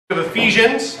Of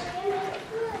Ephesians,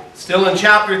 still in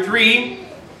chapter 3.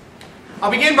 I'll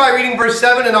begin by reading verse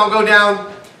 7 and I'll go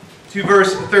down to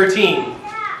verse 13.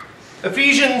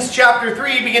 Ephesians chapter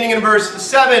 3, beginning in verse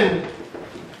 7.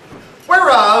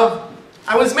 Whereof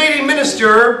I was made a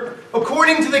minister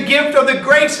according to the gift of the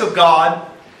grace of God,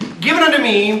 given unto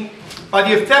me by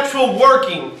the effectual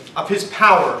working of His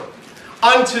power.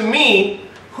 Unto me,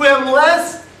 who am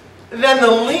less than the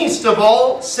least of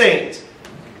all saints,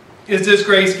 is this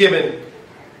grace given,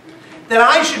 that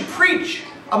I should preach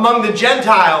among the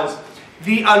Gentiles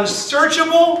the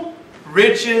unsearchable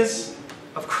riches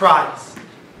of Christ,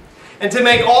 and to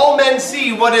make all men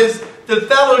see what is the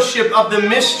fellowship of the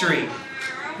mystery,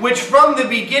 which from the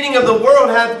beginning of the world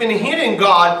hath been hid in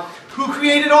God, who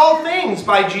created all things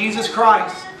by Jesus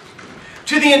Christ,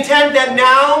 to the intent that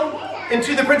now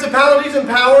into the principalities and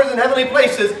powers in heavenly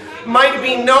places might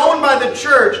be known by the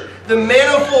church the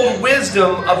manifold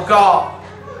wisdom of God,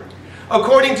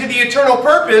 according to the eternal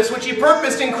purpose which He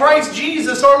purposed in Christ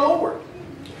Jesus our Lord,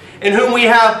 in whom we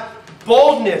have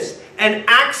boldness and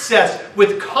access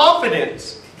with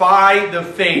confidence by the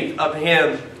faith of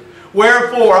Him.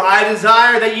 Wherefore I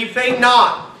desire that ye faint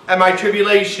not at my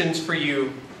tribulations for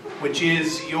you, which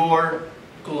is your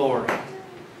glory.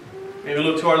 May we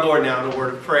look to our Lord now in a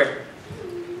word of prayer.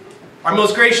 Our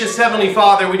most gracious Heavenly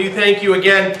Father, we do thank you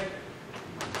again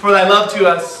for thy love to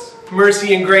us,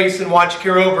 mercy and grace, and watch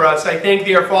care over us. I thank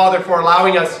thee, our Father, for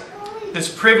allowing us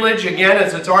this privilege, again,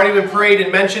 as it's already been prayed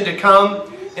and mentioned, to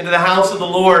come into the house of the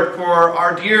Lord for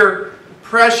our dear,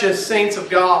 precious saints of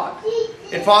God.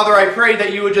 And Father, I pray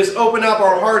that you would just open up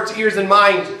our hearts, ears, and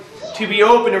mind to be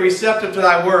open and receptive to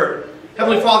thy word.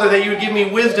 Heavenly Father, that you would give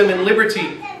me wisdom and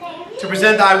liberty to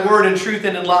present thy word in truth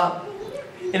and in love.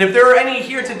 And if there are any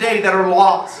here today that are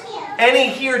lost, any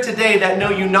here today that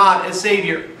know you not as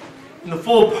Savior, and the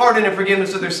full pardon and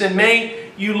forgiveness of their sin,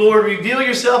 may you, Lord, reveal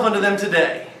yourself unto them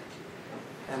today,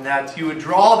 and that you would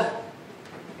draw them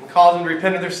and cause them to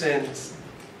repent of their sins.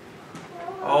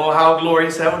 Oh, how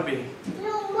glorious that would be.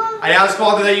 I ask,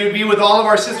 Father, that you would be with all of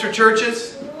our sister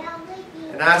churches,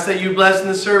 and I ask that you bless in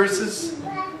the services.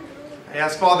 I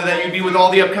ask, Father, that you be with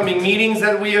all the upcoming meetings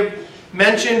that we have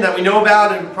mentioned, that we know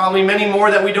about, and probably many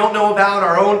more that we don't know about,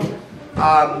 our own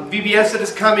VBS that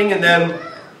is coming, and then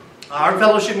our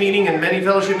fellowship meeting and many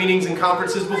fellowship meetings and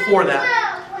conferences before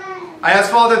that. I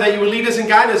ask, Father, that you would lead us and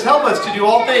guide us, help us to do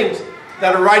all things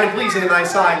that are right and pleasing in thy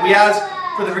sight. We ask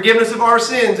for the forgiveness of our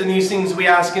sins, and these things we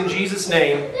ask in Jesus'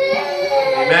 name.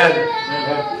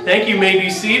 Amen. Thank you. You may be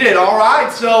seated. All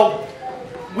right, so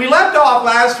we left off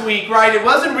last week, right? It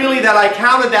wasn't really that I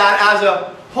counted that as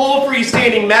a whole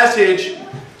freestanding message.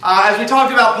 As we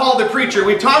talked about Paul the preacher,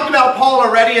 we've talked about Paul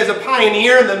already as a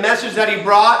pioneer and the message that he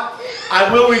brought.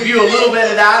 I will review a little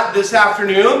bit of that this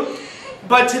afternoon.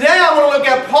 But today I want to look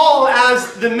at Paul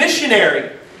as the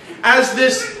missionary, as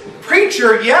this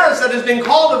preacher, yes, that has been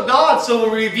called of God. So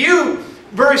we'll review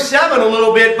verse 7 a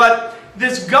little bit, but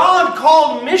this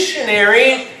God-called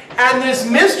missionary and this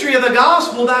mystery of the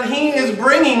gospel that he is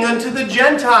bringing unto the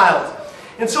Gentiles.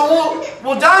 And so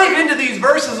we'll dive into these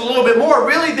verses a little bit more.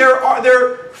 Really,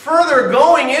 they're further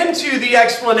going into the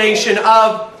explanation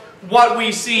of what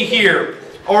we see here,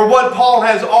 or what Paul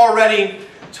has already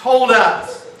told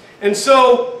us. And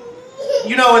so,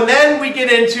 and then we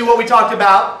get into what we talked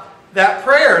about, that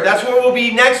prayer. That's where we'll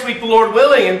be next week, the Lord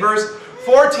willing, in verse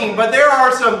 14. But there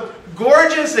are some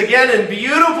gorgeous, again, and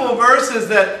beautiful verses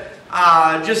that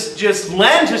just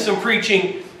lend to some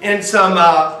preaching and some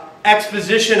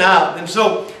exposition of. And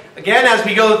so, again, as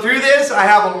we go through this, I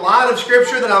have a lot of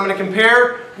scripture that I'm going to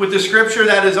compare with the scripture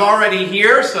that is already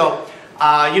here. So,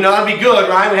 that'd be good,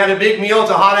 right? We had a big meal. It's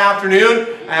a hot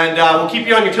afternoon, and we'll keep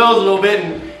you on your toes a little bit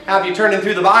and have you turning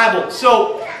through the Bible.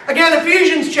 So, again,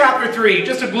 Ephesians chapter 3,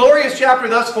 just a glorious chapter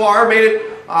thus far. Made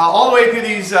it all the way through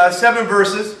these 7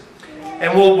 verses.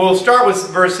 And we'll start with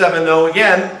verse 7, though,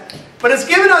 again. But it's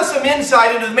given us some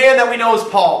insight into the man that we know as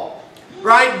Paul.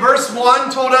 Right? Verse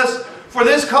 1 told us, "For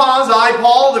this cause I,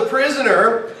 Paul, the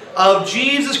prisoner of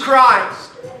Jesus Christ,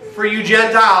 for you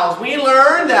Gentiles." We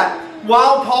learned that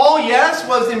while Paul, yes,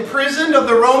 was imprisoned of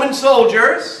the Roman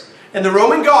soldiers and the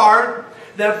Roman guard,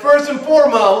 that first and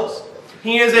foremost,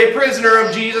 he is a prisoner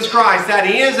of Jesus Christ. That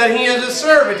he is a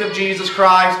servant of Jesus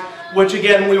Christ, which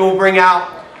again we will bring out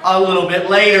a little bit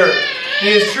later. He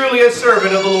is truly a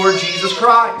servant of the Lord Jesus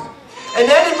Christ. And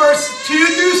then in verse 2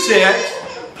 through 6,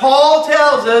 Paul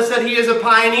tells us that he is a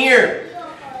pioneer.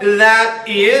 That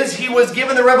is, he was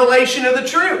given the revelation of the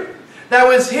truth that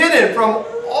was hidden from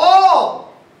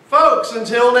all folks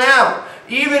until now,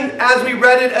 even as we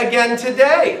read it again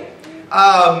today.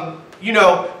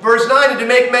 verse 9, and to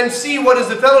make men see what is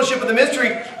the fellowship of the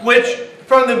mystery, which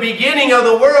from the beginning of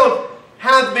the world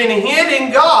hath been hid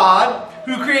in God,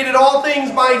 who created all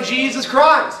things by Jesus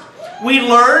Christ. We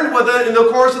learned in the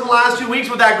course of the last 2 weeks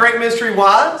what that great mystery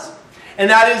was. And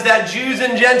that is that Jews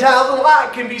and Gentiles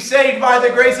alike can be saved by the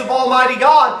grace of Almighty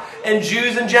God. And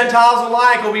Jews and Gentiles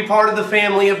alike will be part of the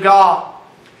family of God.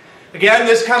 Again,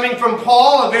 this coming from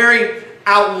Paul, a very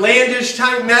outlandish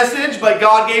type message, but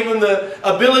God gave him the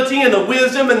ability and the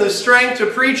wisdom and the strength to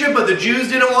preach it, but the Jews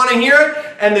didn't want to hear it,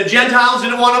 and the Gentiles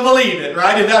didn't want to believe it,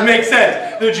 right? If that makes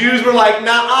sense. The Jews were like,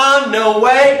 nah, no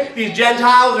way. These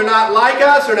Gentiles are not like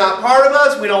us, they're not part of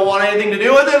us, we don't want anything to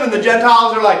do with them. And the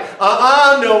Gentiles are like,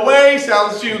 no way,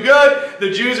 sounds too good. The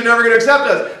Jews are never going to accept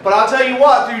us. But I'll tell you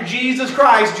what, through Jesus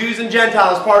Christ, Jews and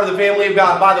Gentiles, part of the family of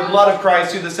God, by the blood of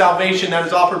Christ, through the salvation that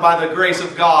is offered by the grace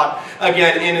of God,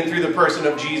 again, in and through the person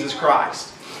of Jesus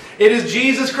Christ. It is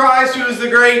Jesus Christ who is the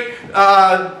great,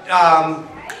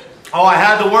 I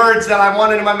had the words that I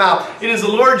wanted in my mouth. It is the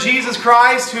Lord Jesus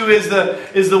Christ who is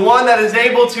the one that is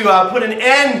able to put an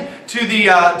end to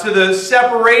the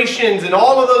separations and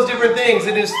all of those different things.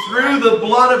 It is through the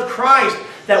blood of Christ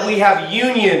that we have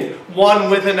union one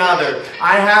with another.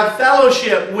 I have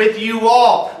fellowship with you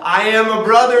all. I am a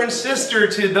brother and sister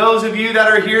to those of you that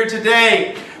are here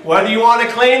today. Whether you want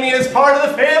to claim me as part of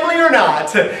the family or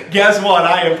not, guess what?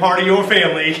 I am part of your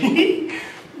family.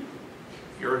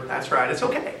 That's right, it's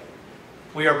okay.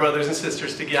 We are brothers and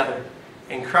sisters together.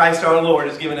 And Christ our Lord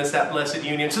has given us that blessed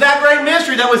union. So that great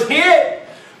mystery that was hid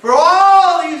for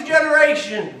all these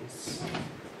generations,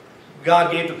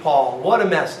 God gave to Paul. What a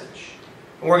message.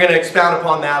 And we're going to expound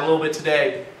upon that a little bit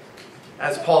today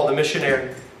as Paul the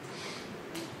missionary.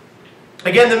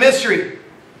 Again, the mystery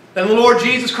that the Lord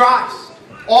Jesus Christ,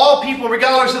 all people,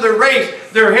 regardless of their race,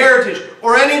 their heritage,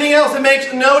 or anything else, it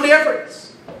makes no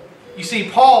difference. You see,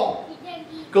 Paul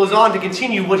goes on to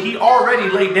continue what he already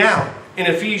laid down in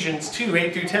Ephesians 2,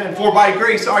 8 through 10. For by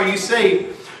grace are you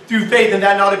saved through faith, and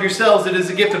that not of yourselves, it is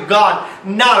a gift of God,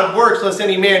 not of works, lest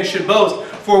any man should boast.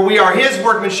 For we are his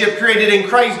workmanship, created in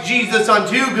Christ Jesus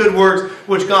unto good works,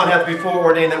 which God hath before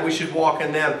ordained that we should walk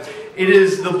in them. It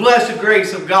is the blessed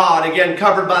grace of God, again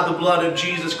covered by the blood of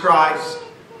Jesus Christ.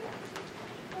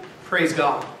 Praise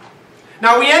God.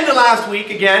 Now we ended last week,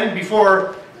 again,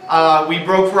 before we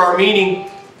broke for our meeting,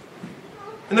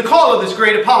 in the call of this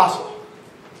great apostle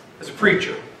as a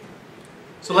preacher.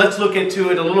 So let's look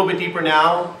into it a little bit deeper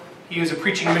now. He was a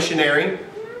preaching missionary,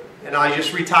 and I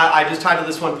just titled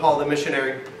this one Paul the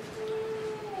Missionary.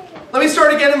 Let me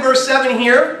start again in verse 7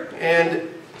 here, and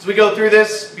as we go through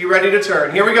this, be ready to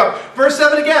turn. Here we go. Verse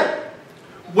 7 again.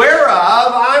 Whereof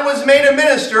I was made a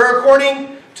minister according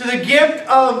to the gift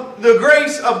of the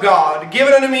grace of God,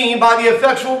 given unto me by the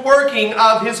effectual working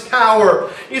of his power.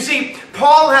 You see,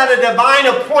 Paul had a divine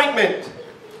appointment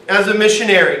as a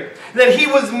missionary, that he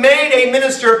was made a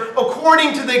minister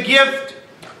according to the gift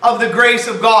of the grace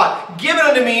of God, given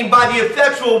unto me by the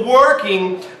effectual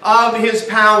working of his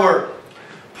power.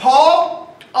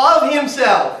 Paul, of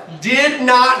himself, did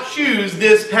not choose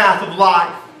this path of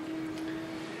life.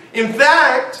 In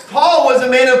fact, Paul was a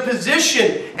man of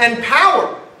position and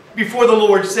power before the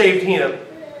Lord saved him.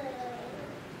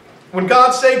 When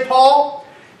God saved Paul,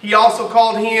 he also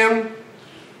called him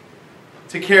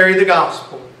to carry the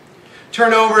gospel.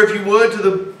 Turn over, if you would, to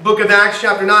the book of Acts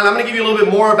chapter 9. I'm going to give you a little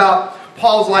bit more about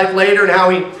Paul's life later and how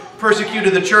he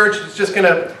persecuted the church. It's just going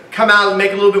to come out and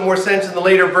make a little bit more sense in the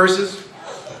later verses.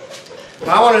 But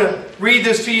I want to read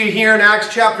this to you here in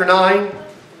Acts chapter 9,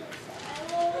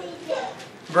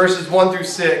 verses 1 through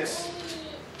 6.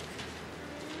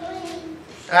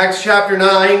 Acts chapter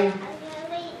 9,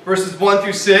 verses 1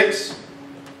 through 6.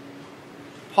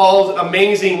 Paul's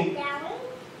amazing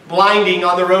blinding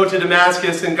on the road to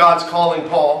Damascus and God's calling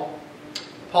Paul.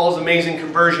 Paul's amazing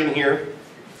conversion here.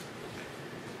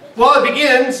 Well, it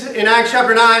begins in Acts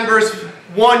chapter 9, verse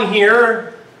 1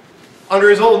 here, under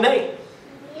his old name.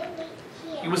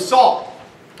 He was Saul,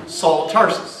 Saul of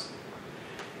Tarsus.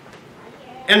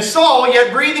 And Saul,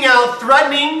 yet breathing out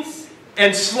threatenings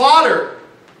and slaughter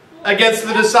against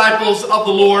the disciples of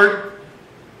the Lord,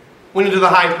 went into the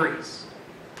high priest.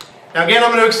 Now again,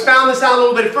 I'm going to expound this out a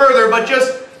little bit further, but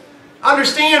just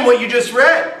understand what you just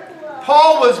read.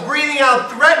 Paul was breathing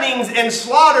out threatenings and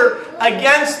slaughter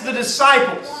against the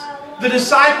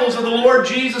disciples of the Lord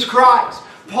Jesus Christ.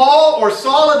 Paul, or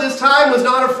Saul at this time, was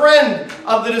not a friend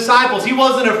of the disciples. He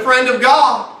wasn't a friend of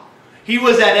God. He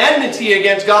was at enmity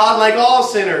against God, like all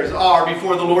sinners are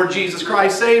before the Lord Jesus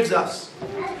Christ saves us.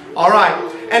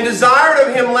 Alright. And desired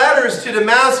of him letters to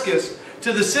Damascus,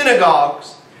 to the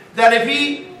synagogues, that if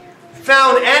he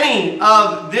found any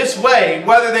of this way,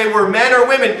 whether they were men or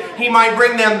women, he might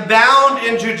bring them bound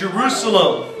into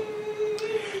Jerusalem.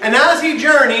 And as he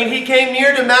journeyed, he came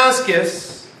near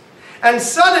Damascus, and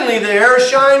suddenly there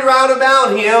shined round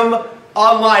about him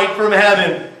a light from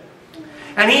heaven.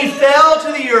 And he fell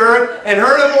to the earth, and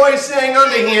heard a voice saying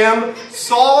unto him,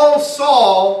 Saul,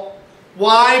 Saul,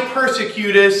 why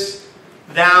persecutest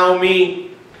thou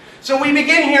me? So we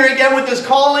begin here again with this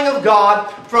calling of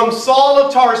God from Saul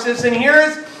of Tarsus. And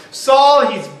here's Saul.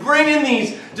 He's bringing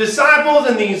these disciples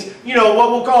and these, what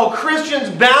we'll call Christians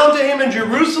bound to him in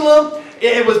Jerusalem.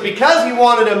 It was because he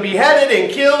wanted them beheaded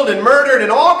and killed and murdered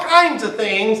and all kinds of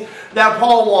things that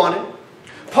Paul wanted.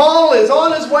 Paul is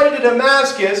on his way to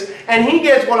Damascus, and he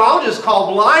gets what I'll just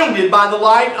call blinded by the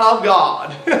light of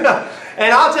God.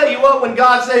 And I'll tell you what, when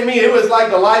God saved me, it was like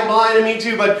the light blinded me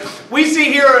too. But we see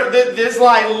here that this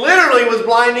light literally was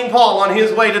blinding Paul on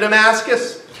his way to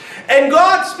Damascus. And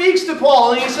God speaks to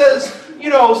Paul, and he says,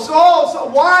 Saul,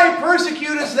 why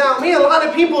persecutest thou me? A lot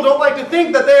of people don't like to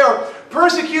think that they are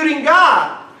persecuting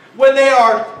God when they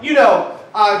are,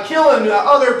 killing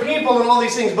other people and all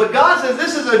these things. But God says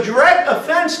this is a direct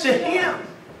offense to him.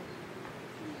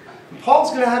 And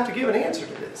Paul's going to have to give an answer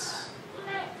to this.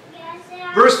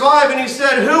 Verse 5, and he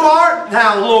said, Who art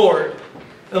thou, Lord?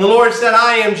 And the Lord said,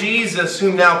 I am Jesus,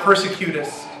 whom thou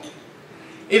persecutest.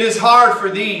 It is hard for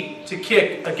thee to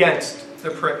kick against the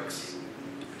pricks.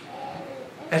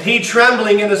 And he,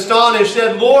 trembling and astonished,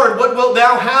 said, Lord, what wilt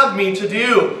thou have me to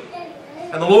do?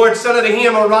 And the Lord said unto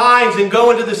him, Arise and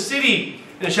go into the city,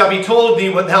 and it shall be told thee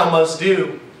what thou must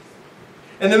do.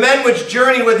 And the men which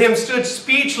journeyed with him stood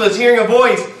speechless, hearing a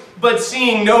voice, but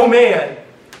seeing no man.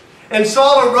 And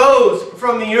Saul arose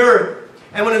from the earth,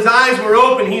 and when his eyes were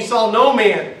open, he saw no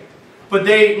man. But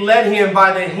they led him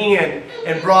by the hand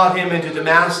and brought him into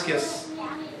Damascus.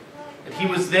 And he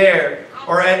was there,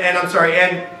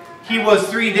 and he was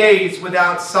 3 days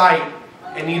without sight,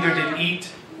 and neither did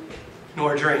eat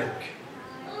nor drink.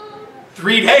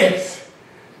 3 days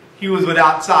he was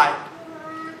without sight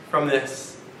from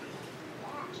this.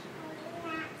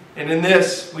 And in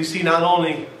this, we see not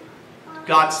only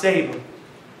God save him,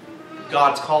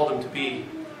 God's called him to be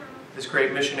this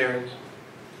great missionary.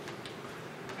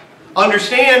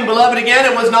 Understand, beloved, again,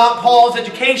 it was not Paul's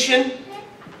education.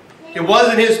 It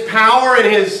wasn't his power in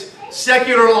his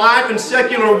secular life and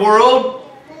secular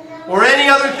world or any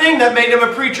other thing that made him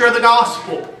a preacher of the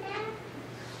gospel.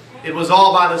 It was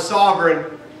all by the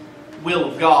sovereign will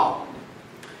of God.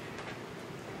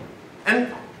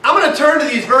 And I'm going to turn to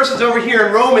these verses over here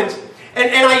in Romans,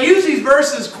 and I use these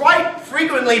verses quite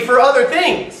frequently for other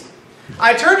things.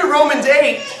 I turn to Romans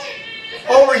 8,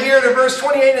 over here to verse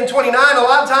 28 and 29, a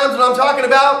lot of times when I'm talking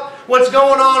about what's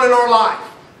going on in our life.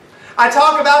 I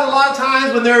talk about a lot of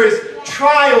times when there is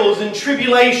trials and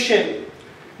tribulation,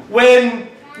 when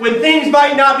things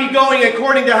might not be going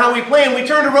according to how we plan. We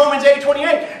turn to Romans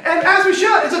 8:28, and as we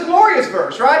should, it's a glorious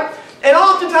verse, right? And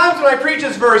oftentimes when I preach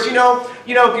this verse, if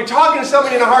you're talking to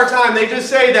somebody in a hard time, they just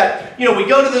say that, we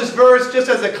go to this verse just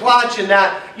as a clutch and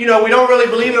that, we don't really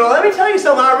believe it. Well, let me tell you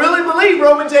something. I really believe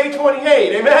Romans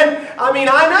 8:28. Amen? I mean,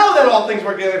 I know that all things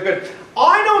work together good.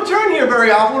 I don't turn here very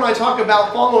often when I talk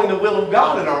about following the will of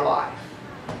God in our life.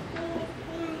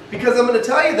 Because I'm going to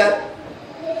tell you that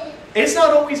it's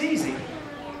not always easy.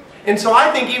 And so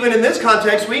I think even in this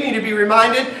context, we need to be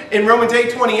reminded in Romans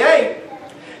 8:28,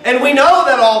 and we know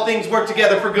that all things work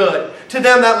together for good, to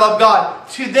them that love God,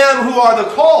 to them who are the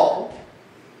called,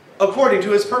 according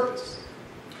to his purpose.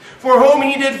 For whom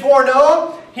he did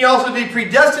foreknow, he also did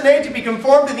predestinate to be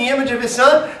conformed to the image of his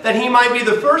Son, that he might be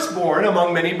the firstborn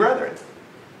among many brethren.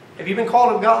 Have you been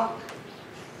called of God?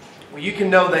 Well, you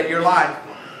can know that your life,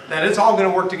 that it's all going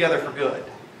to work together for good.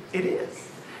 It is.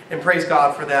 And praise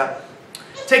God for that.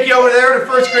 Take you over there to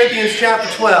 1 Corinthians chapter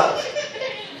 12.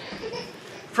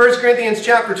 1 Corinthians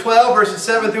chapter 12, verses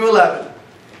 7 through 11.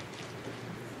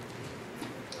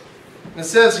 It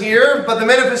says here, But the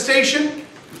manifestation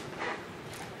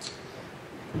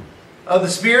of the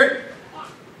Spirit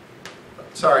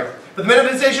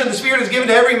is given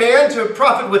to every man to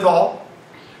profit withal.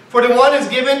 For to one is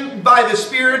given by the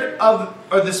Spirit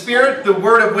the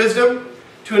word of wisdom,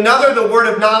 to another the word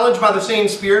of knowledge by the same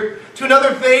Spirit, to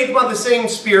another faith by the same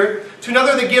Spirit, to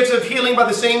another the gifts of healing by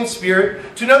the same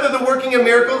Spirit, to another the working of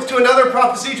miracles, to another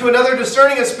prophecy, to another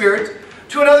discerning of spirits,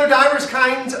 to another divers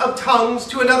kinds of tongues,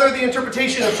 to another the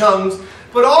interpretation of tongues.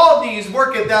 But all of these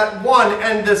worketh that one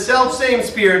and the selfsame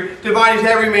Spirit, dividing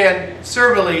to every man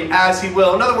servantly as he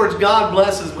will. In other words, God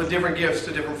blesses with different gifts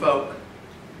to different folk.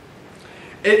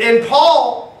 And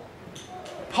Paul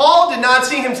did not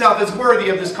see himself as worthy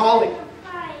of this calling.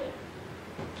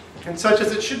 and such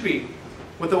as it should be,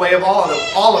 with the way of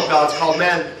all of God's called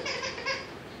men.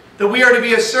 That we are to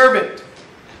be a servant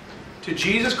to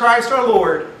Jesus Christ our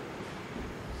Lord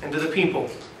and to the people.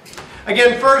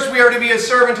 Again, first we are to be a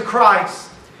servant to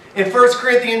Christ. In 1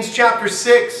 Corinthians chapter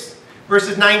 6,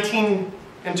 verses 19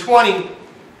 and 20.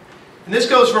 And this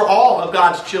goes for all of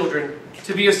God's children,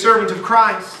 to be a servant of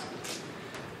Christ.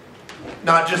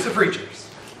 Not just the preachers.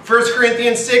 1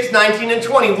 Corinthians 6, 19 and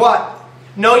 20. What?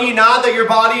 Know ye not that your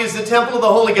body is the temple of the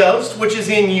Holy Ghost, which is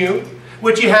in you,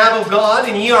 which ye have of God,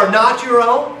 and ye are not your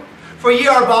own? For ye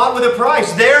are bought with a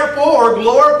price. Therefore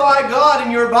glorify God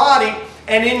in your body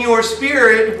and in your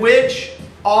spirit, which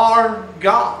are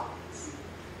God's.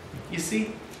 You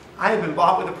see, I have been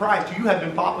bought with a price. You have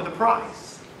been bought with a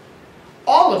price.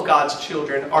 All of God's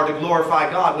children are to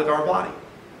glorify God with our body.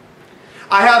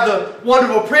 I have the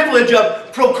wonderful privilege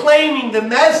of proclaiming the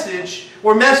message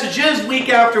or messages week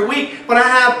after week, but I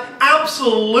have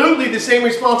absolutely the same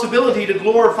responsibility to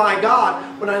glorify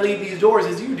God when I leave these doors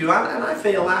as you do, and I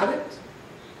fail at it.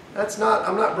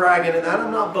 I'm not bragging in that.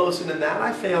 I'm not boasting in that.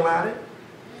 I fail at it.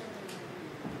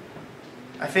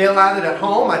 I fail at it at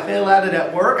home. I fail at it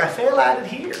at work. I fail at it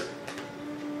here.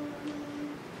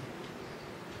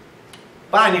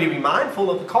 But I need to be mindful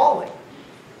of the calling.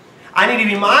 I need to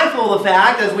be mindful of the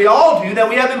fact, as we all do, that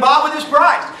we have been bought with His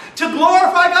price to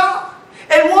glorify God.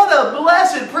 And what a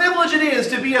blessed privilege it is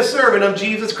to be a servant of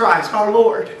Jesus Christ, our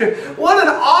Lord. What an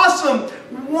awesome,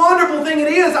 wonderful thing it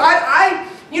is.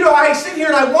 I sit here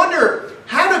and I wonder,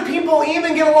 how do people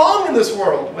even get along in this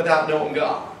world without knowing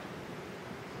God?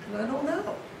 And I don't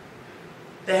know.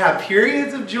 They have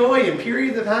periods of joy and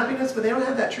periods of happiness, but they don't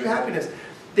have that true happiness.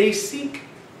 They seek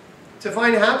to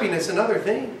find happiness in other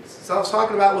things. So I was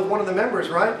talking about with one of the members,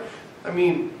 right? I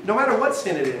mean, no matter what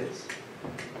sin it is,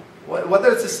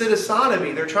 whether it's the sin of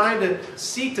sodomy, they're trying to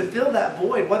seek to fill that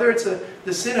void. Whether it's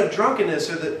the sin of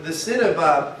drunkenness or the sin of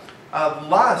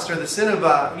lust or the sin of,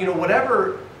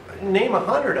 whatever, name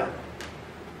 100 of them.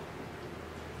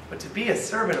 But to be a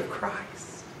servant of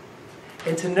Christ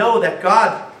and to know that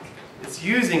God is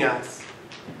using us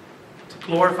to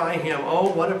glorify Him. Oh,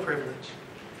 what a privilege.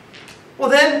 Well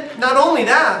then, not only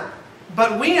that,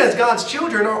 but we as God's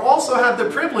children also have the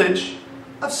privilege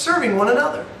of serving one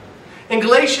another. In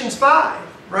Galatians 5,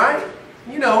 right?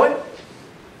 You know it.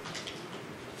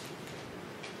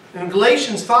 In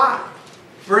Galatians 5,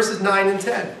 verses 9 and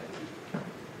 10.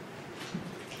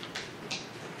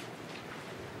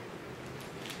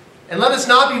 And let us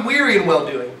not be weary in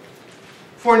well-doing,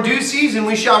 for in due season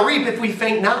we shall reap if we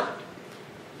faint not.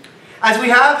 As we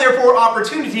have therefore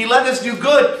opportunity, let us do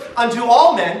good unto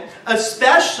all men,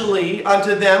 especially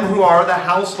unto them who are the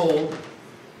household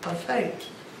of faith.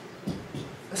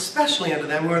 Especially unto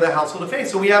them who are the household of faith.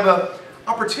 So we have an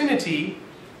opportunity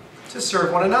to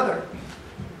serve one another.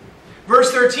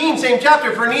 Verse 13, same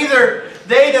chapter. For neither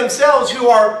they themselves who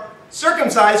are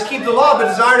circumcised keep the law, but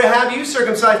desire to have you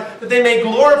circumcised, that they may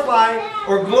glorify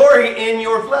or glory in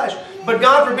your flesh. But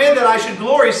God forbid that I should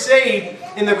glory save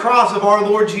in the cross of our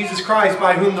Lord Jesus Christ,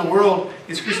 by whom the world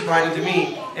is crucified unto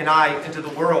me, and I unto the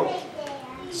world.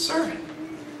 Servant.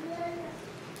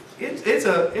 It's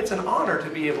an honor to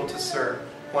be able to serve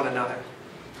one another.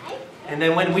 And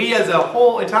then when we as a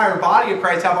whole entire body of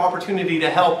Christ have opportunity to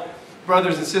help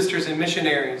brothers and sisters and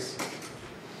missionaries,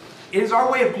 it is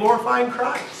our way of glorifying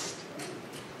Christ.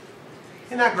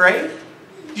 Isn't that great?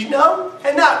 Do you know?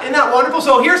 Isn't that wonderful?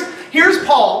 So here's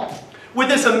Paul with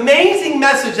this amazing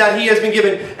message that he has been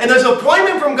given, and there's an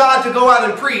appointment from God to go out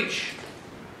and preach.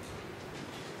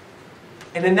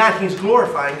 And in that he's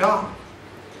glorifying God.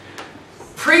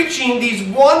 Preaching these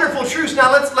wonderful truths. Now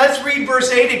let's read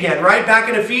verse 8 again, right? Back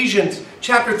in Ephesians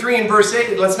chapter 3 and verse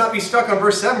 8. Let's not be stuck on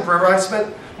verse 7 forever. I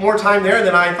spent more time there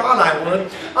than I thought I would.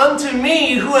 Unto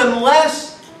me, who am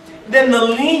less than the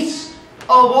least of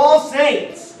all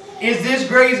saints, is this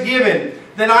grace given,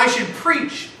 that I should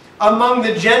preach among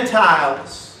the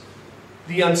Gentiles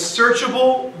the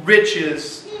unsearchable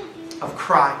riches of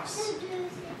Christ.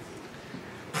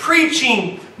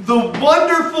 Preaching the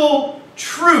wonderful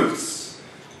truths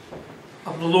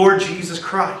of the Lord Jesus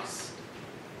Christ.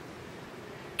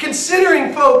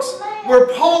 Considering, folks, where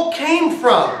Paul came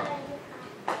from.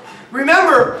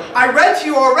 Remember, I read to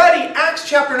you already Acts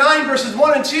chapter 9 verses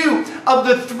 1 and 2 of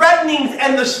the threatenings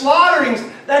and the slaughterings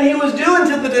that he was doing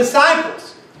to the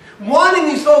disciples. Wanting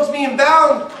these folks being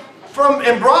bound from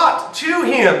and brought to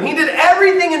him. He did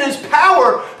everything in his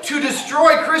power to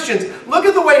destroy Christians. Look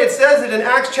at the way it says it in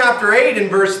Acts chapter 8 and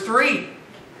verse 3.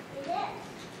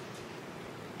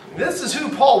 This is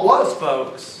who Paul was,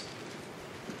 folks.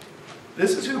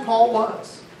 This is who Paul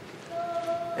was.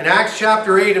 In Acts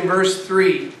chapter 8 and verse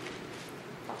 3.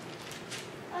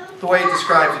 the way it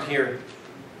describes it here.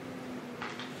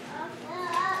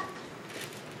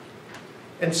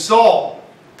 And Saul,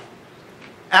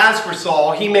 as for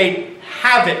Saul, he made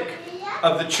havoc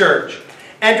of the church,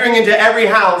 entering into every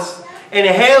house and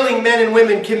hailing men and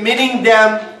women, committing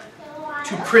them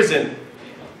to prison.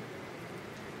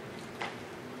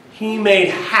 He made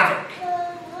havoc.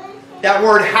 That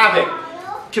word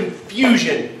havoc,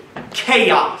 confusion,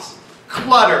 chaos,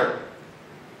 clutter,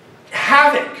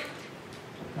 havoc,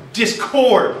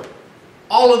 discord,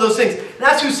 all of those things.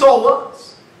 That's who Saul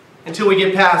was. Until we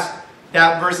get past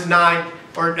that verses 9,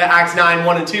 or Acts 9,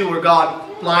 1 and 2, where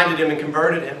God blinded him and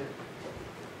converted him.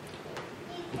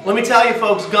 Let me tell you,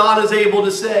 folks, God is able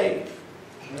to save.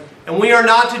 And we are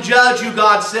not to judge who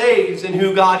God saves and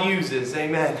who God uses.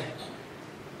 Amen.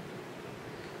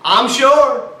 I'm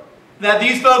sure that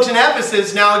these folks in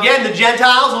Ephesus, now again, the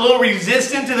Gentiles, a little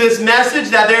resistant to this message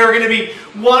that they were going to be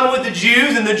one with the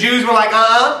Jews, and the Jews were like,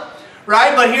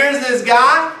 right? But here's this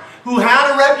guy who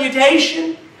had a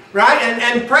reputation, right?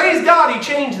 And praise God, he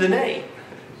changed the name.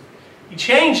 He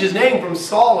changed his name from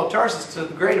Saul of Tarsus to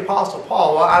the great apostle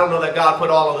Paul. Well, I don't know that God put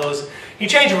all of those. He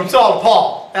changed it from Saul to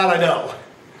Paul. That I know.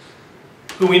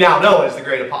 Who we now know as the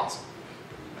great apostle.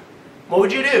 What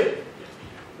would you do?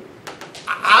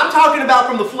 I'm talking about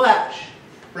from the flesh.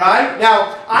 Right?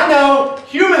 Now, I know,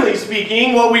 humanly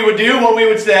speaking, what we would do, what we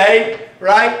would say.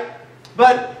 Right?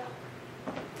 But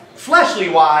fleshly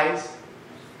wise,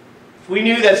 if we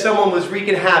knew that someone was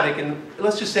wreaking havoc, and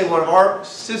let's just say one of our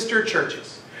sister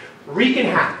churches, wreaking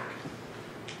havoc,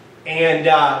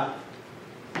 and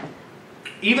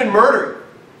even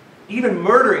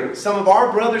murdering some of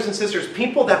our brothers and sisters,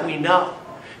 people that we know,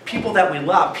 people that we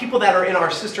love, people that are in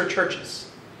our sister churches.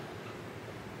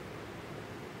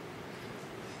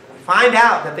 We find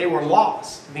out that they were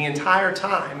lost the entire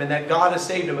time and that God has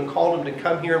saved them and called them to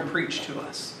come here and preach to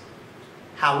us.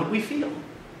 How would we feel?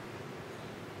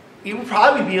 It would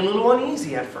probably be a little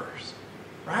uneasy at first.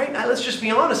 Right? Now, let's just be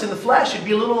honest. In the flesh, it'd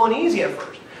be a little uneasy at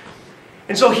first.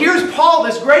 And so here's Paul,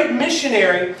 this great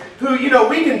missionary, who,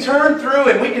 we can turn through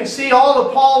and we can see all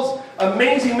of Paul's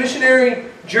amazing missionary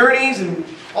journeys and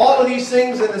all of these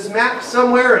things in this map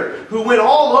somewhere, and who went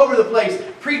all over the place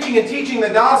preaching and teaching the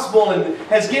gospel, and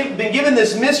has been given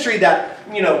this mystery that,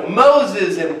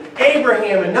 Moses and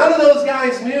Abraham and none of those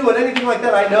guys knew and anything like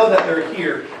that. I know that they're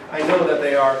here. I know that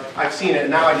they are. I've seen it.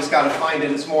 Now I just got to find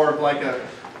it. It's more of like a...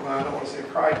 Well, I don't want to say a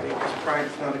pride thing, because pride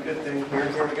is not a good thing.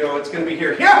 Here we go. It's going to be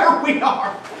here. Here we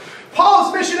are.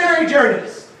 Paul's missionary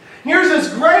journeys. Here's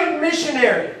this great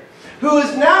missionary who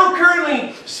is now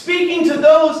currently speaking to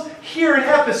those here in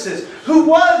Ephesus, who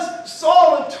was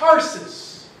Saul of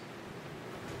Tarsus,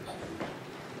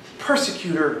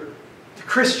 persecutor to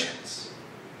Christians.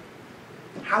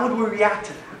 How would we react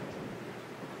to that?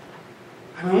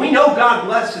 I mean, we know God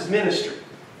blessed his ministry.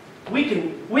 We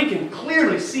can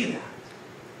clearly see that.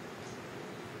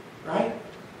 Right?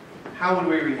 How would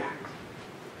we react?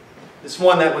 This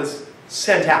one that was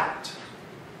sent out.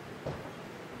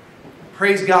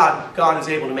 Praise God, God is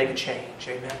able to make a change.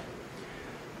 Amen.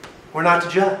 We're not to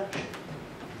judge.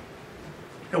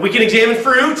 And we can examine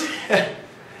fruit,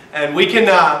 and we can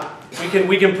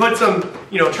put some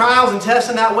trials and tests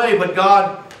in that way, but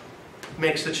God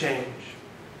makes the change.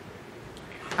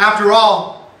 After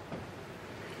all,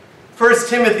 1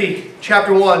 Timothy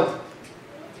chapter 1,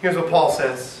 here's what Paul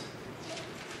says.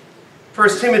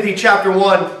 1 Timothy chapter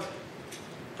 1,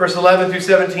 verse 11 through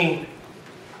 17.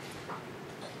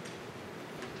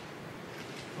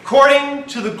 According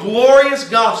to the glorious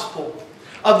gospel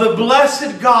of the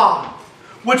blessed God,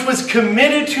 which was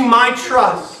committed to my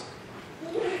trust.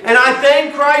 And I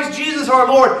thank Christ Jesus our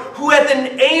Lord, who hath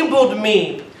enabled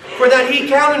me, for that he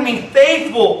counted me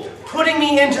faithful, putting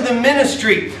me into the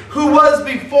ministry, who was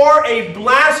before a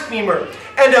blasphemer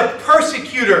and a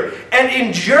persecutor and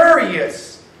injurious.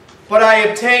 But I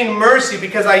obtained mercy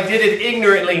because I did it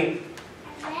ignorantly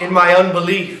in my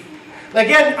unbelief.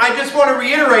 Again, I just want to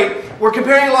reiterate, we're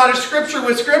comparing a lot of Scripture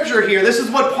with Scripture here. This is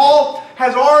what Paul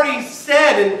has already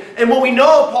said and what we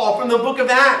know of Paul from the book of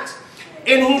Acts.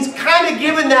 And he's kind of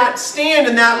given that stand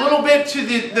and that little bit to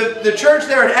the church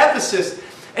there in Ephesus.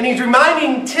 And he's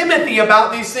reminding Timothy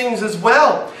about these things as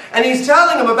well. And he's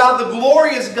telling him about the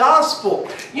glorious gospel.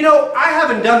 I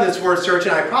haven't done this word search,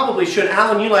 and I probably should.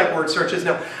 Alan, you like word searches.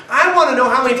 Now, I want to know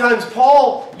how many times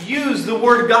Paul used the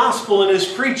word gospel in his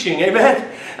preaching. Amen?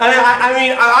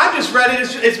 I just read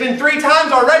it. It's been 3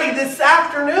 times already this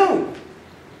afternoon.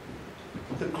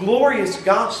 The glorious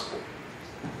gospel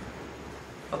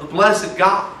of the blessed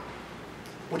God,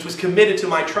 which was committed to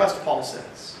my trust, Paul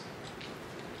says.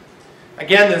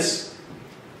 Again, this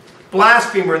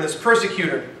blasphemer and this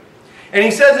persecutor. And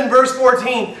he says in verse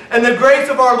 14, "And the grace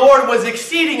of our Lord was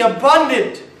exceeding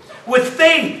abundant with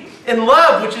faith and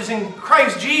love, which is in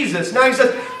Christ Jesus." Now he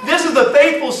says, this is the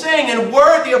faithful saying and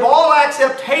worthy of all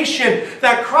acceptation,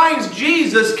 that Christ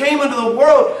Jesus came into the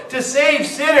world to save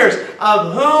sinners,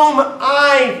 of whom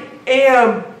I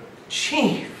am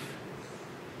chief.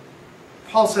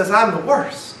 Paul says, I'm the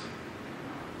worst.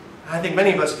 I think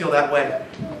many of us feel that way.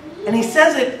 And he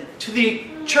says it to the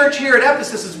church here at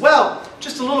Ephesus as well,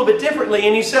 just a little bit differently.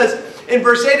 And he says in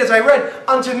verse 8, as I read,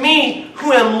 "Unto me,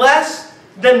 who am less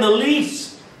than the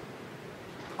least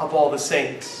of all the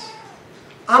saints."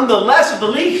 I'm the less of the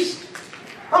least.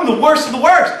 I'm the worst of the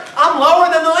worst. I'm lower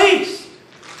than the least.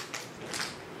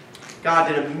 God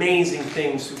did amazing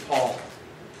things through Paul.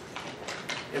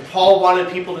 And Paul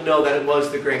wanted people to know that it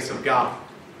was the grace of God.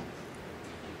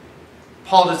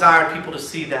 Paul desired people to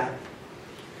see that.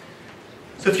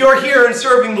 So if you're here and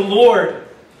serving the Lord,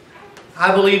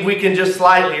 I believe we can just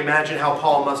slightly imagine how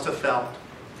Paul must have felt.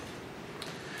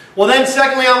 Well then,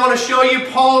 secondly, I want to show you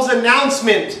Paul's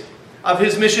announcement of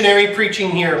his missionary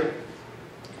preaching here.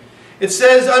 It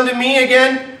says, "Unto me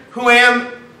again, who am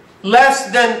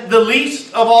less than the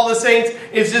least of all the saints,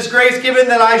 is this grace given,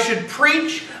 that I should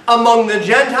preach among the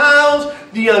Gentiles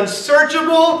the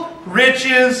unsearchable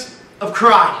riches of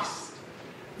Christ."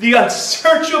 The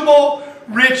unsearchable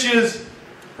riches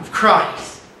of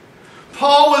Christ.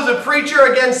 Paul was a preacher,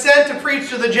 again sent to preach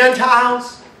to the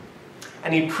Gentiles,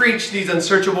 and he preached these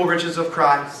unsearchable riches of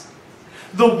Christ.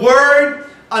 The word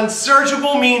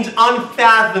unsearchable means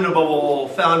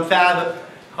unfathomable.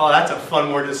 Oh, that's a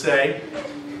fun word to say.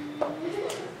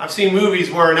 I've seen movies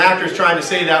where an actor's trying to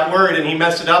say that word and he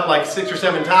messed it up like 6 or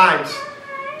 7 times.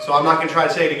 So I'm not going to try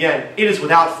to say it again. It is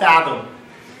without fathom.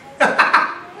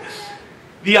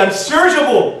 The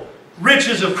unsearchable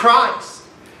riches of Christ.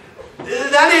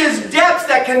 That is depths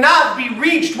that cannot be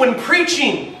reached when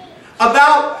preaching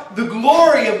about the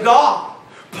glory of God.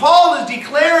 Paul is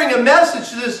declaring a message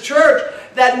to this church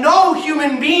that no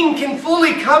human being can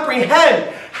fully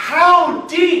comprehend how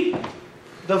deep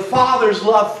the Father's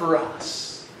love for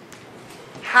us.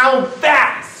 How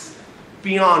vast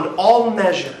beyond all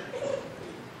measure.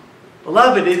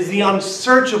 Beloved, it is the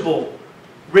unsearchable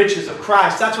riches of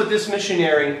Christ. That's what this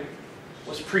missionary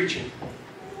was preaching.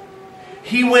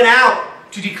 He went out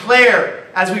to declare,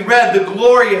 as we read, the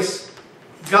glorious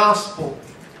gospel.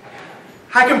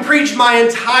 I can preach my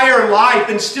entire life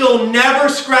and still never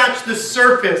scratch the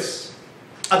surface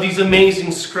of these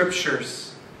amazing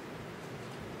scriptures.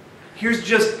 Here's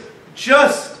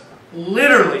just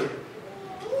literally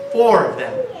 4 of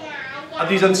them, of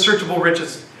these unsearchable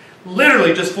riches.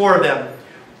 Literally just 4 of them.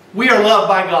 We are loved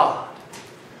by God.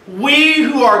 We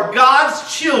who are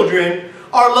God's children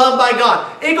are loved by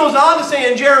God. It goes on to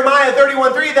say in Jeremiah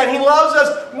 31:3 that He loves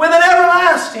us with an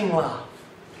everlasting love.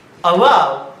 A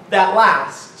love that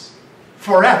lasts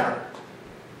forever.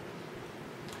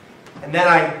 And then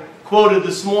I quoted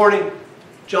this morning,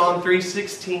 John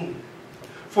 3:16.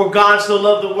 "For God so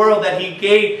loved the world that He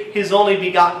gave His only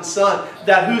begotten Son,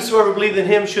 that whosoever believed in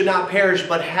Him should not perish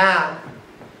but have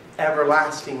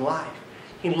everlasting life."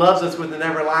 He loves us with an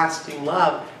everlasting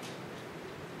love.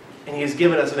 And He has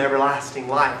given us an everlasting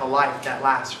life, a life that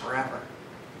lasts forever.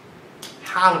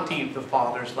 How deep the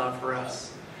Father's love for us.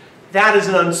 That is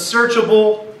an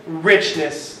unsearchable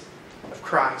richness of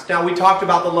Christ. Now, we talked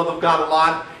about the love of God a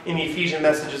lot in the Ephesian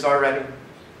messages already.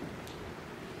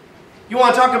 You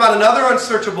want to talk about another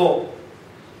unsearchable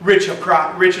riches of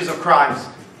Christ?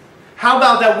 How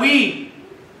about that we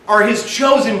are His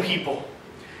chosen people?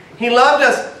 He loved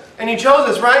us and He chose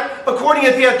us, right? According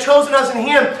as He hath chosen us in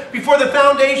Him before the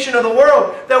foundation of the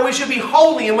world, that we should be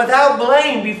holy and without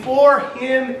blame before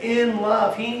Him in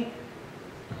love. He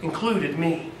included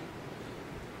me,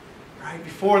 right?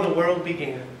 Before the world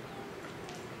began.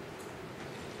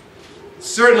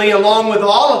 Certainly, along with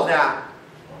all of that,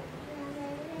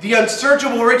 the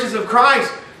unsearchable riches of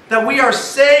Christ, that we are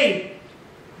saved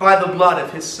by the blood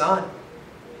of His Son.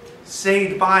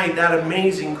 Saved by that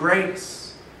amazing grace.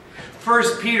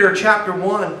 1 Peter chapter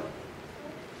 1.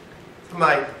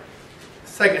 I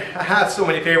have so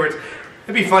many favorites.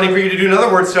 It'd be funny for you to do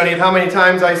another word study of how many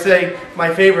times I say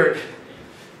my favorite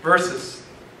verses.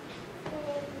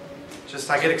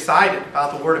 I get excited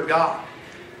about the Word of God.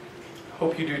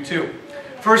 Hope you do too.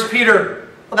 1 Peter,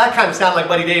 well, that kind of sounded like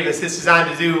Buddy Davis. It's designed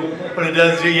to do what it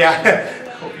does do.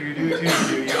 Yeah. Hope you do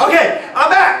too. Okay, I'm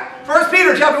back. 1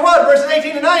 Peter chapter 1, verses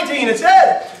 18 to 19. It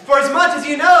says, "For as much as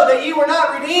you know that ye were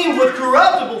not redeemed with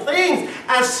corruptible things,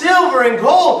 as silver and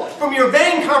gold, from your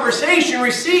vain conversation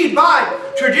received by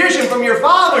tradition from your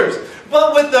fathers,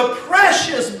 but with the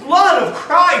precious blood of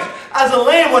Christ as a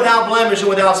lamb without blemish and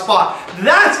without spot.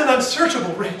 That's an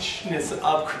unsearchable richness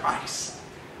of Christ.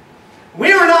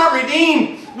 We were not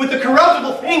redeemed with the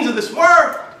corruptible things of this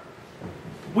world.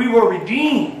 We were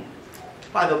redeemed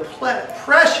by the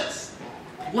precious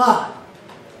blood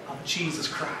of Jesus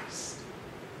Christ.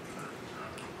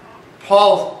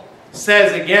 Paul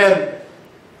says again,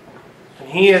 and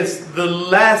he is the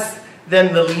less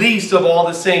than the least of all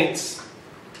the saints,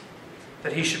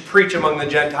 that he should preach among the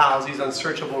Gentiles these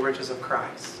unsearchable riches of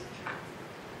Christ.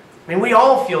 I mean, we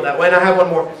all feel that way. And I have one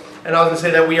more, and I was going to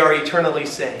say that we are eternally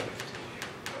saved.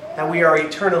 That we are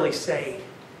eternally saved.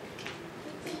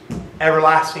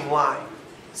 Everlasting life.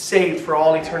 Saved for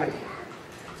all eternity.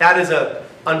 That is an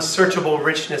unsearchable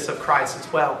richness of Christ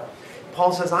as well.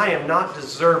 Paul says, I am not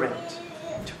deserving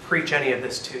to preach any of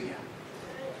this to you.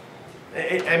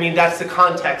 I mean, that's the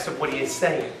context of what he is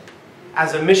saying.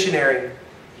 As a missionary,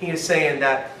 he is saying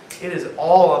that it is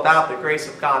all about the grace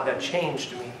of God that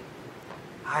changed me.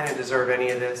 I didn't deserve any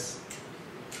of this.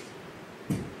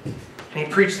 And he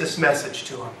preached this message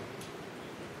to him.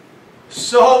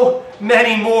 So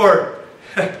many more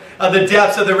of the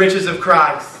depths of the riches of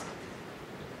Christ.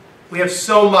 We have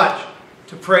so much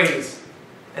to praise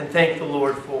and thank the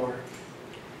Lord for.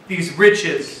 These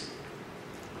riches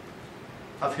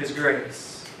of His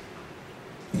grace.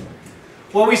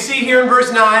 What we see here in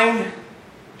verse 9,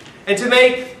 and to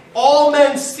make all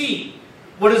men see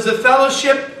what is the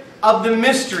fellowship of the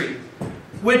mystery,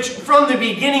 which from the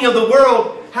beginning of the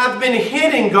world have been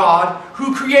hid in God,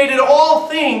 who created all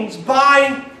things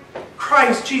by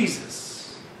Christ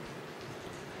Jesus.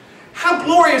 How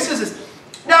glorious is this?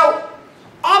 Now,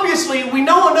 obviously, we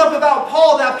know enough about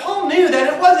Paul that Paul knew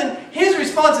that it wasn't his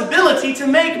responsibility to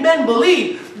make men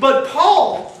believe. But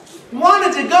Paul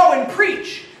wanted to go and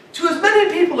preach to as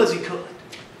many people as he could.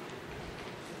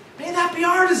 May that be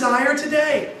our desire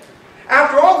today.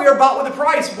 After all, we are bought with a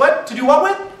price. What? To do what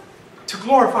with? To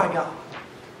glorify God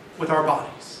with our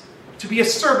bodies. To be a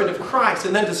servant of Christ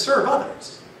and then to serve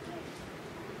others.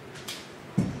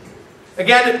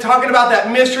 Again, talking about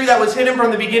that mystery that was hidden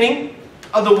from the beginning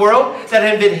of the world, that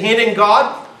had been hid in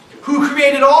God, who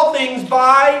created all things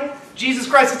by Jesus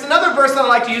Christ. It's another verse that I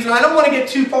like to use, and I don't want to get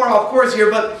too far off course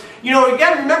here, but,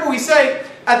 again, remember we say,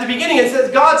 at the beginning, it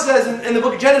says, God says in the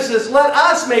book of Genesis, let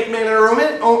us make man in our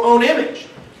own image.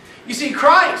 You see,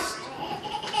 Christ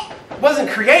wasn't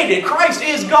created. Christ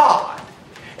is God.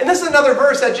 And this is another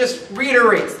verse that just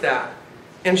reiterates that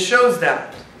and shows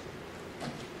that.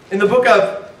 In the book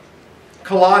of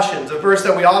Colossians, a verse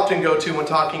that we often go to when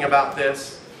talking about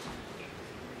this.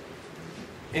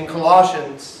 In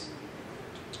Colossians,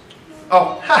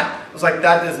 I was like,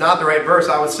 that is not the right verse.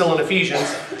 I was still in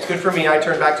Ephesians. Good for me, I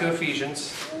turned back to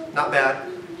Ephesians. Not bad.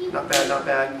 Not bad, not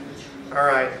bad. All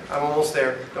right, I'm almost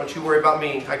there. Don't you worry about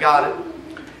me. I got it.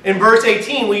 In verse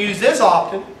 18, we use this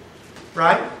often,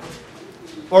 right?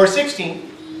 Or 16.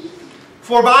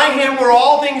 For by Him were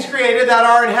all things created that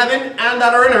are in heaven and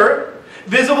that are in earth,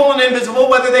 visible and invisible,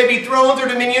 whether they be thrones or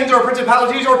dominions or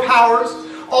principalities or powers.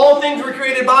 All things were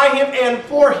created by Him and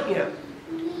for Him.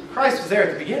 Christ was there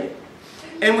at the beginning.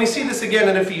 And we see this again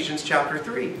in Ephesians chapter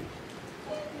 3.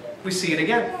 We see it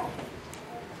again.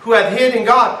 Who hath hid in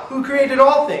God, who created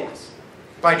all things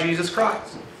by Jesus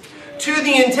Christ. To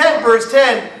the intent, verse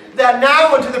 10, that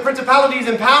now unto the principalities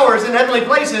and powers in heavenly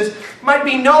places might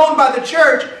be known by the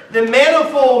church the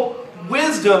manifold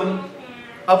wisdom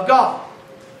of God.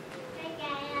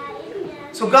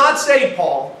 So God saved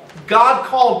Paul. God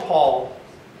called Paul.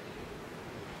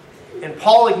 And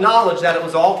Paul acknowledged that it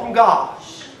was all from God.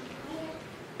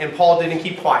 And Paul didn't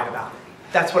keep quiet about it.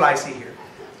 That's what I see here.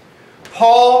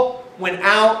 Paul went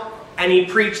out and he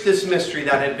preached this mystery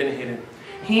that had been hidden.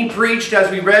 He preached,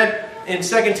 as we read in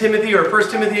 2 Timothy, or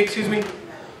 1 Timothy,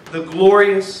 the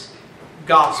glorious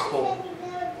gospel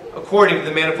according to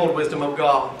the manifold wisdom of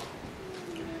God.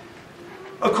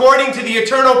 According to the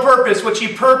eternal purpose which He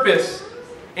purposed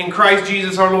in Christ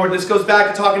Jesus our Lord. This goes back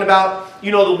to talking about,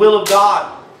 the will of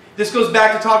God. This goes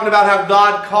back to talking about how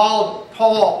God called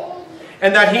Paul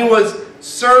and that he was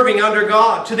serving under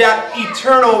God to that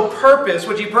eternal purpose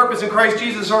which He purposed in Christ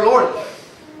Jesus our Lord.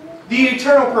 The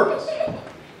eternal purpose.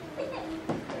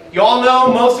 You all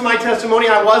know most of my testimony.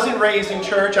 I wasn't raised in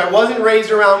church. I wasn't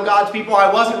raised around God's people.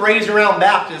 I wasn't raised around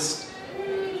Baptists.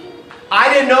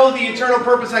 I didn't know the eternal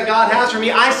purpose that God has for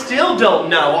me. I still don't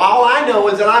know. All I know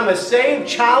is that I'm a saved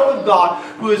child of God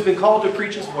who has been called to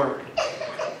preach His Word.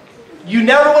 You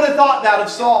never would have thought that of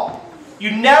Saul.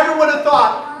 You never would have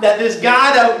thought that this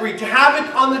guy that wreaked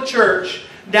havoc on the church,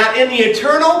 that in the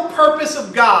eternal purpose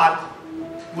of God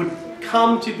would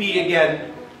come to be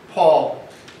again Paul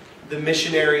the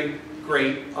missionary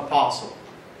great apostle.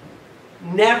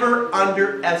 Never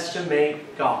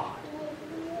underestimate God.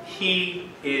 He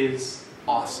is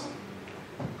awesome.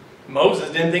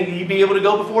 Moses didn't think he'd be able to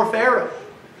go before Pharaoh.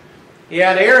 He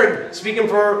had Aaron speaking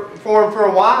for him for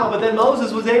a while, but then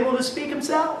Moses was able to speak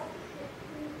himself.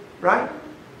 Right?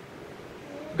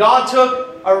 God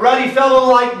took a ruddy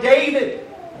fellow like David,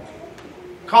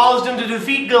 caused him to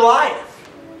defeat Goliath.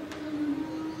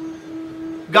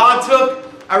 God took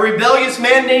a rebellious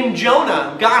man named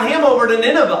Jonah, got him over to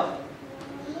Nineveh,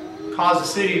 caused the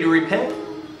city to repent.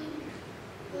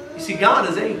 You see, God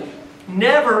is able.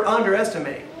 Never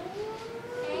underestimate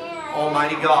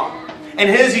Almighty God and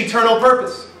His eternal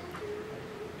purpose.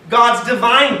 God's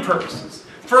divine purposes.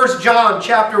 1 John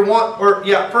chapter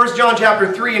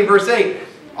 3 and verse 8.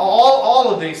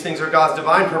 All of these things are God's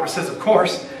divine purposes, of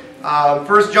course.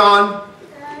 1 John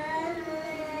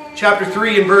chapter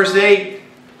 3 and verse 8.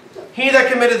 He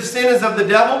that committeth sin is of the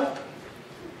devil,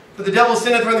 for the devil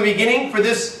sinneth from the beginning. For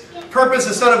this purpose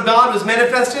the Son of God was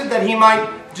manifested, that He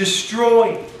might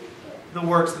destroy the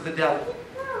works of the devil.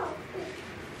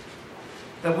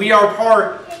 That we are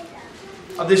part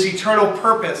of this eternal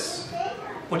purpose,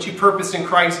 which He purposed in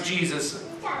Christ Jesus,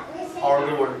 our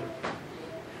Lord.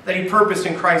 That He purposed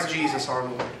in Christ Jesus, our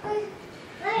Lord.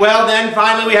 Well then,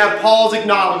 finally we have Paul's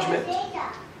acknowledgement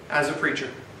as a preacher,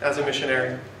 as a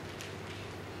missionary.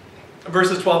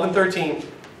 Verses 12 and 13.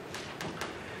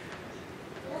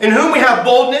 In whom we have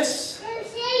boldness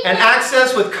and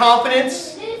access with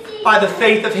confidence by the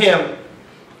faith of Him.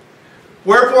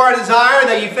 Wherefore I desire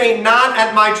that you faint not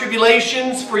at my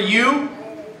tribulations for you,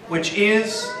 which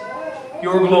is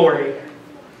your glory.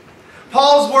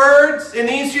 Paul's words in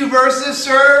these few verses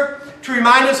serve to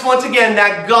remind us once again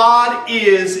that God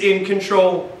is in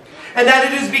control. And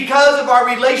that it is because of our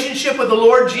relationship with the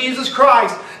Lord Jesus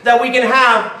Christ that we can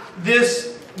have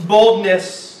this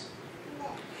boldness.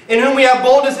 In whom we have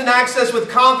boldness and access with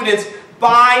confidence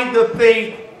by the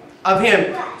faith of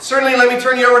Him. Certainly, let me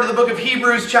turn you over to the book of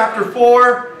Hebrews chapter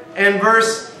 4 and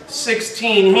verse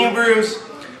 16. Hebrews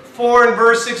 4 and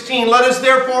verse 16. Let us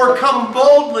therefore come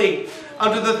boldly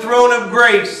unto the throne of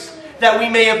grace, that we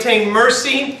may obtain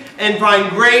mercy and find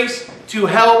grace to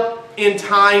help in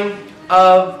time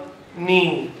of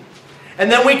need.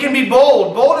 And then we can be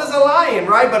bold. Bold as a lion,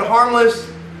 right? But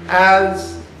harmless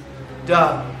as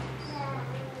dove.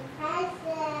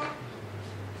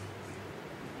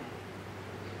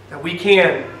 That we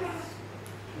can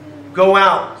go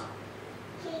out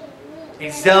a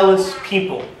zealous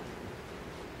people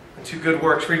into good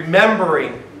works,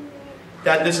 remembering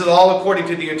that this is all according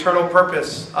to the eternal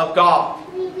purpose of God,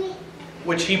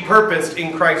 which He purposed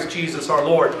in Christ Jesus our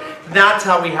Lord. That's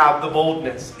how we have the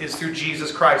boldness, is through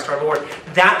Jesus Christ our Lord.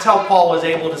 That's how Paul was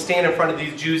able to stand in front of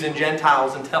these Jews and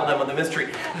Gentiles and tell them of the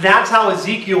mystery. That's how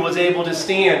Ezekiel was able to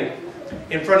stand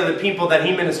in front of the people that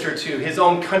he ministered to, his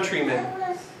own countrymen,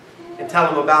 and tell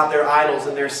them about their idols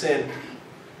and their sin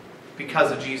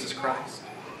because of Jesus Christ.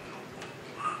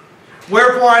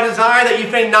 Wherefore I desire that you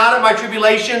faint not at my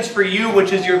tribulations for you,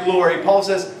 which is your glory. Paul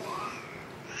says,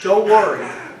 don't worry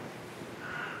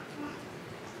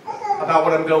about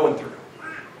what I'm going through.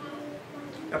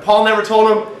 Now, Paul never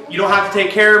told him, you don't have to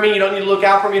take care of me, you don't need to look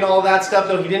out for me and all of that stuff.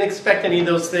 No, he didn't expect any of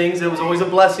those things. It was always a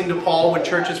blessing to Paul when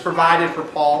churches provided for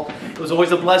Paul. It was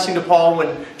always a blessing to Paul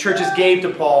when churches gave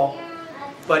to Paul.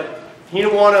 But he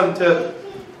didn't want him to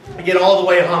get all the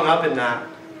way hung up in that.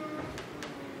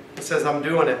 He says, I'm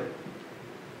doing it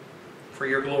for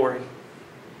your glory.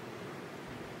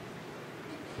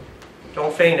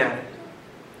 Don't faint at it,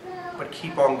 but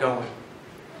keep on going.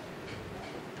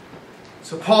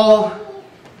 So Paul,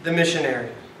 the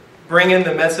missionary, bringing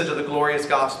the message of the glorious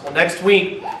gospel. Next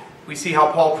week, we see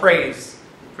how Paul prays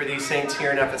for these saints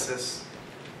here in Ephesus.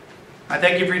 I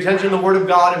thank you for your attention to the Word of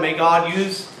God, and may God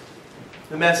use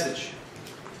the message.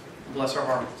 Bless our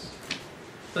hearts.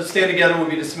 Let's stand together. We'll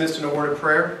be dismissed in a word of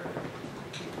prayer.